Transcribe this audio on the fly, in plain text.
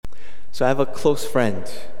So I have a close friend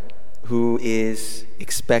who is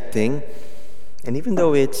expecting, and even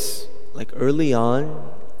though it's like early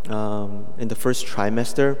on in the first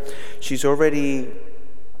trimester, she's already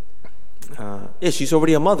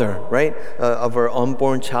a mother, right, of her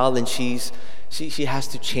unborn child, and she has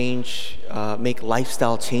to change, make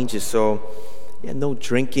lifestyle changes. So no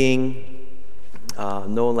drinking,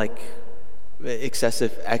 no like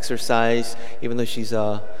excessive exercise, even though she's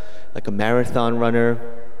like a marathon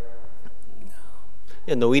runner.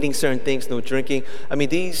 No eating certain things, no drinking. I mean,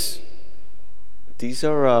 these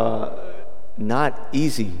are not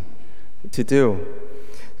easy to do.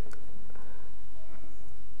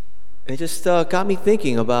 And it just got me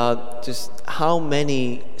thinking about just how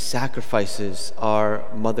many sacrifices our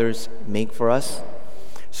mothers make for us.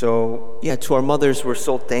 So, to our mothers, we're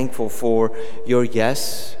so thankful for your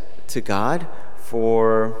yes to God,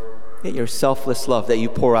 for your selfless love that you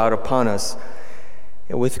pour out upon us.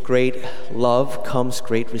 And with great love comes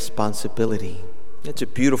great responsibility. It's a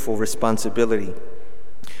beautiful responsibility.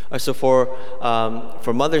 So for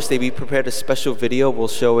Mother's Day, we prepared a special video. We'll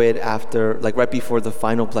show it after, like right before the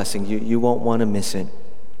final blessing. You won't want to miss it.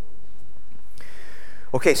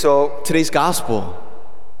 Okay, so today's gospel.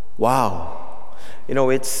 Wow.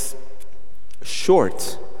 It's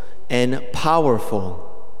short and powerful.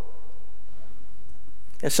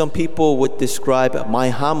 And some people would describe my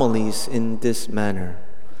homilies in this manner.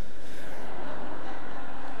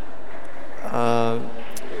 I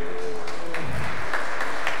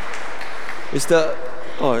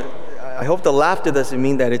hope the laughter doesn't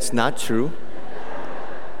mean that it's not true.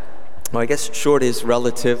 Well, I guess short is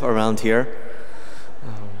relative around here.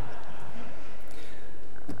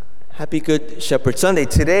 Happy Good Shepherd Sunday.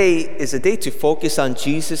 Today is a day to focus on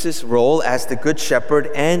Jesus' role as the Good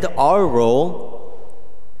Shepherd and our role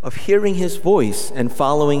of hearing his voice and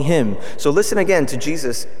following him. So listen again to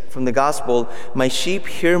Jesus from the gospel. My sheep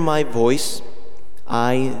hear my voice.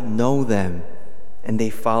 I know them, and they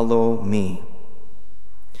follow me.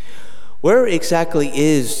 Where exactly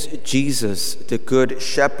is Jesus, the Good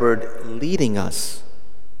Shepherd, leading us?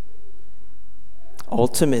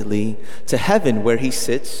 Ultimately, to heaven, where he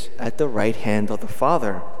sits at the right hand of the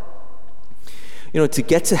Father. To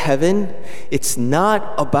get to heaven, it's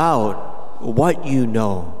not about what you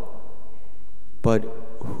know, but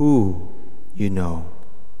who you know.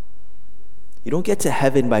 You don't get to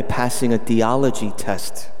heaven by passing a theology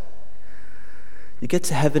test. You get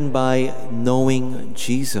to heaven by knowing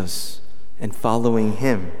Jesus and following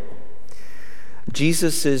him.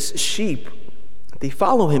 Jesus' sheep, they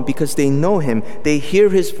follow him because they know him. They hear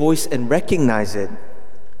his voice and recognize it.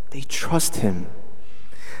 They trust him.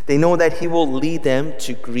 They know that he will lead them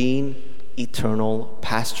to green, eternal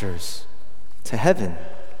pastures, to heaven.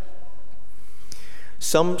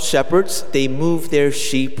 Some shepherds, they move their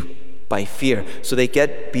sheep by fear. So they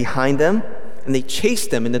get behind them and they chase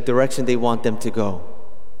them in the direction they want them to go.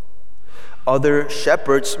 Other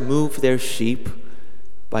shepherds move their sheep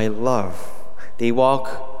by love. They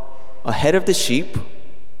walk ahead of the sheep,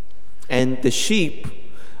 and the sheep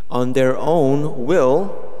on their own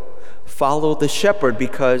will follow the shepherd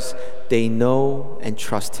because they know and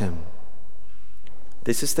trust him.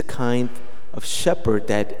 This is the kind of shepherd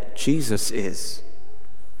that Jesus is.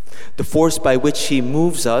 The force by which he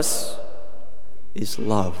moves us is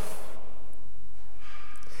love.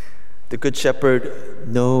 The Good Shepherd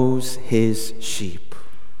knows his sheep.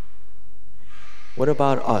 What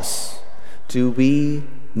about us? Do we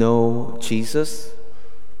know Jesus?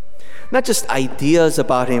 Not just ideas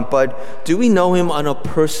about him, but do we know him on a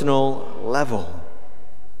personal level?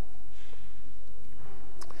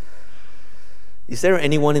 Is there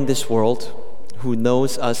anyone in this world who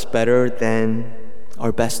knows us better than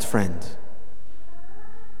our best friend?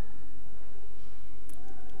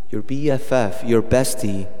 Your BFF, your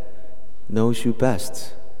bestie, knows you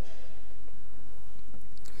best.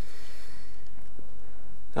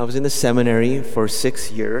 I was in the seminary for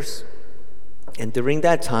 6 years, and during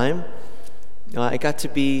that time, I got to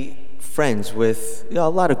be friends with a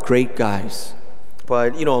lot of great guys.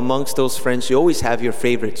 But amongst those friends, you always have your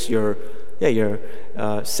favorites, your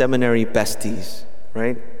seminary besties,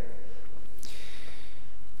 right?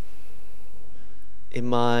 In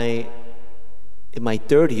my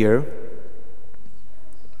third year,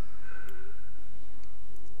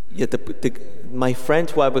 my friend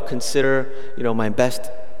who I would consider, my best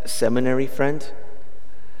seminarian friend,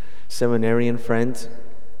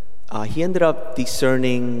 he ended up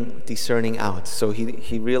discerning out. So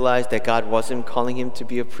he realized that God wasn't calling him to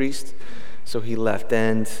be a priest, so he left.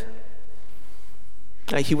 And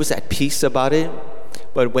he was at peace about it.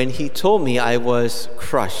 But when he told me, I was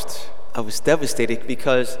crushed. I was devastated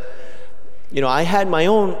because I had my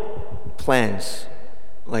own plans.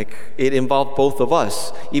 Like, it involved both of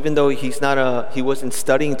us. Even though he wasn't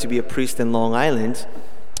studying to be a priest in Long Island,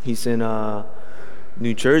 he's in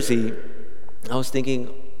New Jersey. I was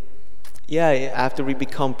thinking, after we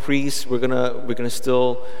become priests, we're gonna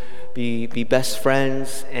still be best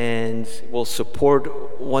friends, and we'll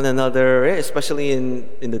support one another, especially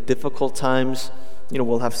in the difficult times.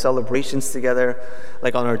 We'll have celebrations together.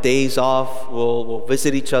 Like on our days off, we'll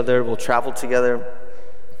visit each other, we'll travel together.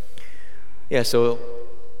 So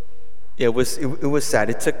it was sad.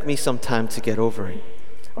 It took me some time to get over it.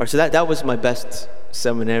 All right, so that was my best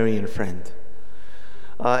seminarian friend.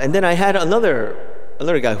 And then I had another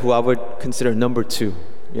guy who I would consider number two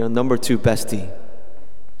bestie.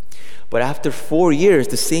 But after 4 years,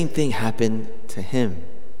 the same thing happened to him.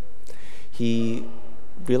 He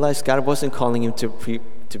realized God wasn't calling him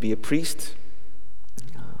to be a priest.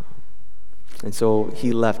 And so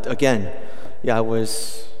he left again. I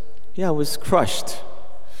was crushed.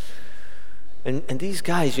 And these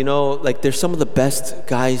guys, they're some of the best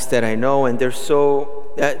guys that I know, and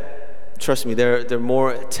trust me, they're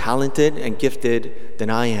more talented and gifted than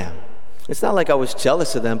I am. It's not like I was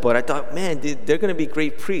jealous of them, but I thought, man, they're going to be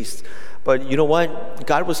great priests. But you know what?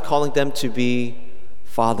 God was calling them to be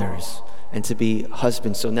fathers and to be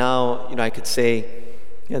husbands. So now, I could say,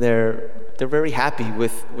 they're very happy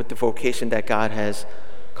with the vocation that God has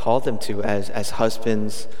called them to as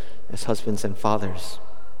husbands and fathers.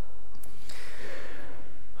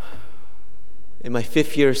 In my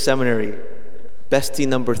 5th year seminary, bestie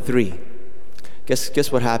number 3.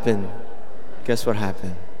 Guess what happened? Guess what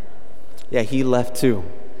happened? He left too.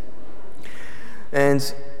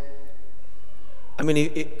 And I mean,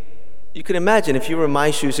 you can imagine if you were in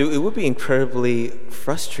my shoes, it would be incredibly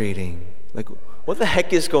frustrating. Like, what the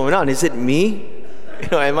heck is going on? Is it me?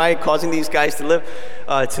 Am I causing these guys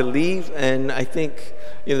to leave? And I think,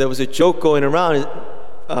 there was a joke going around.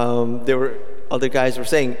 Other guys were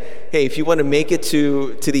saying, hey, if you want to make it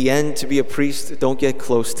to the end to be a priest, don't get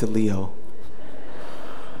close to Leo.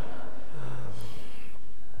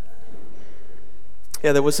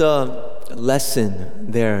 There was a lesson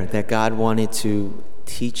there that God wanted to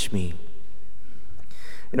teach me.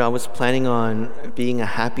 I was planning on being a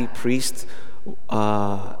happy priest,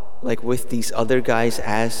 like with these other guys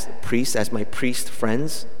as priests, as my priest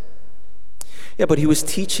friends. But he was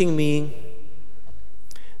teaching me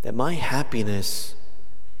that my happiness,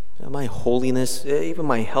 my holiness, even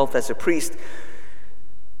my health as a priest,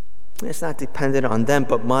 it's not dependent on them,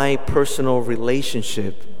 but my personal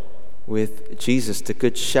relationship with Jesus, the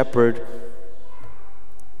Good Shepherd,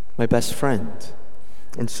 my best friend.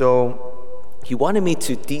 And so he wanted me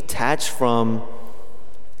to detach from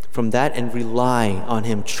that and rely on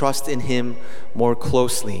him, trust in him more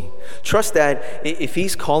closely. Trust that if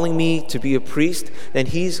he's calling me to be a priest, then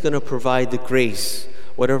he's going to provide the grace,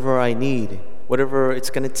 whatever I need, whatever it's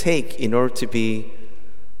going to take in order to be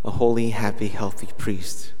a holy, happy, healthy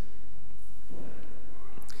priest.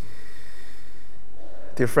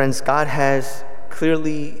 Dear friends, God has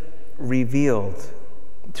clearly revealed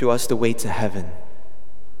to us the way to heaven.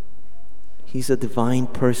 He's a divine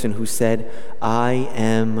person who said, I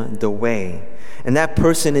am the way. And that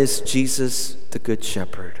person is Jesus, the Good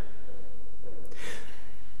Shepherd.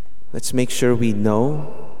 Let's make sure we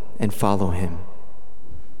know and follow him.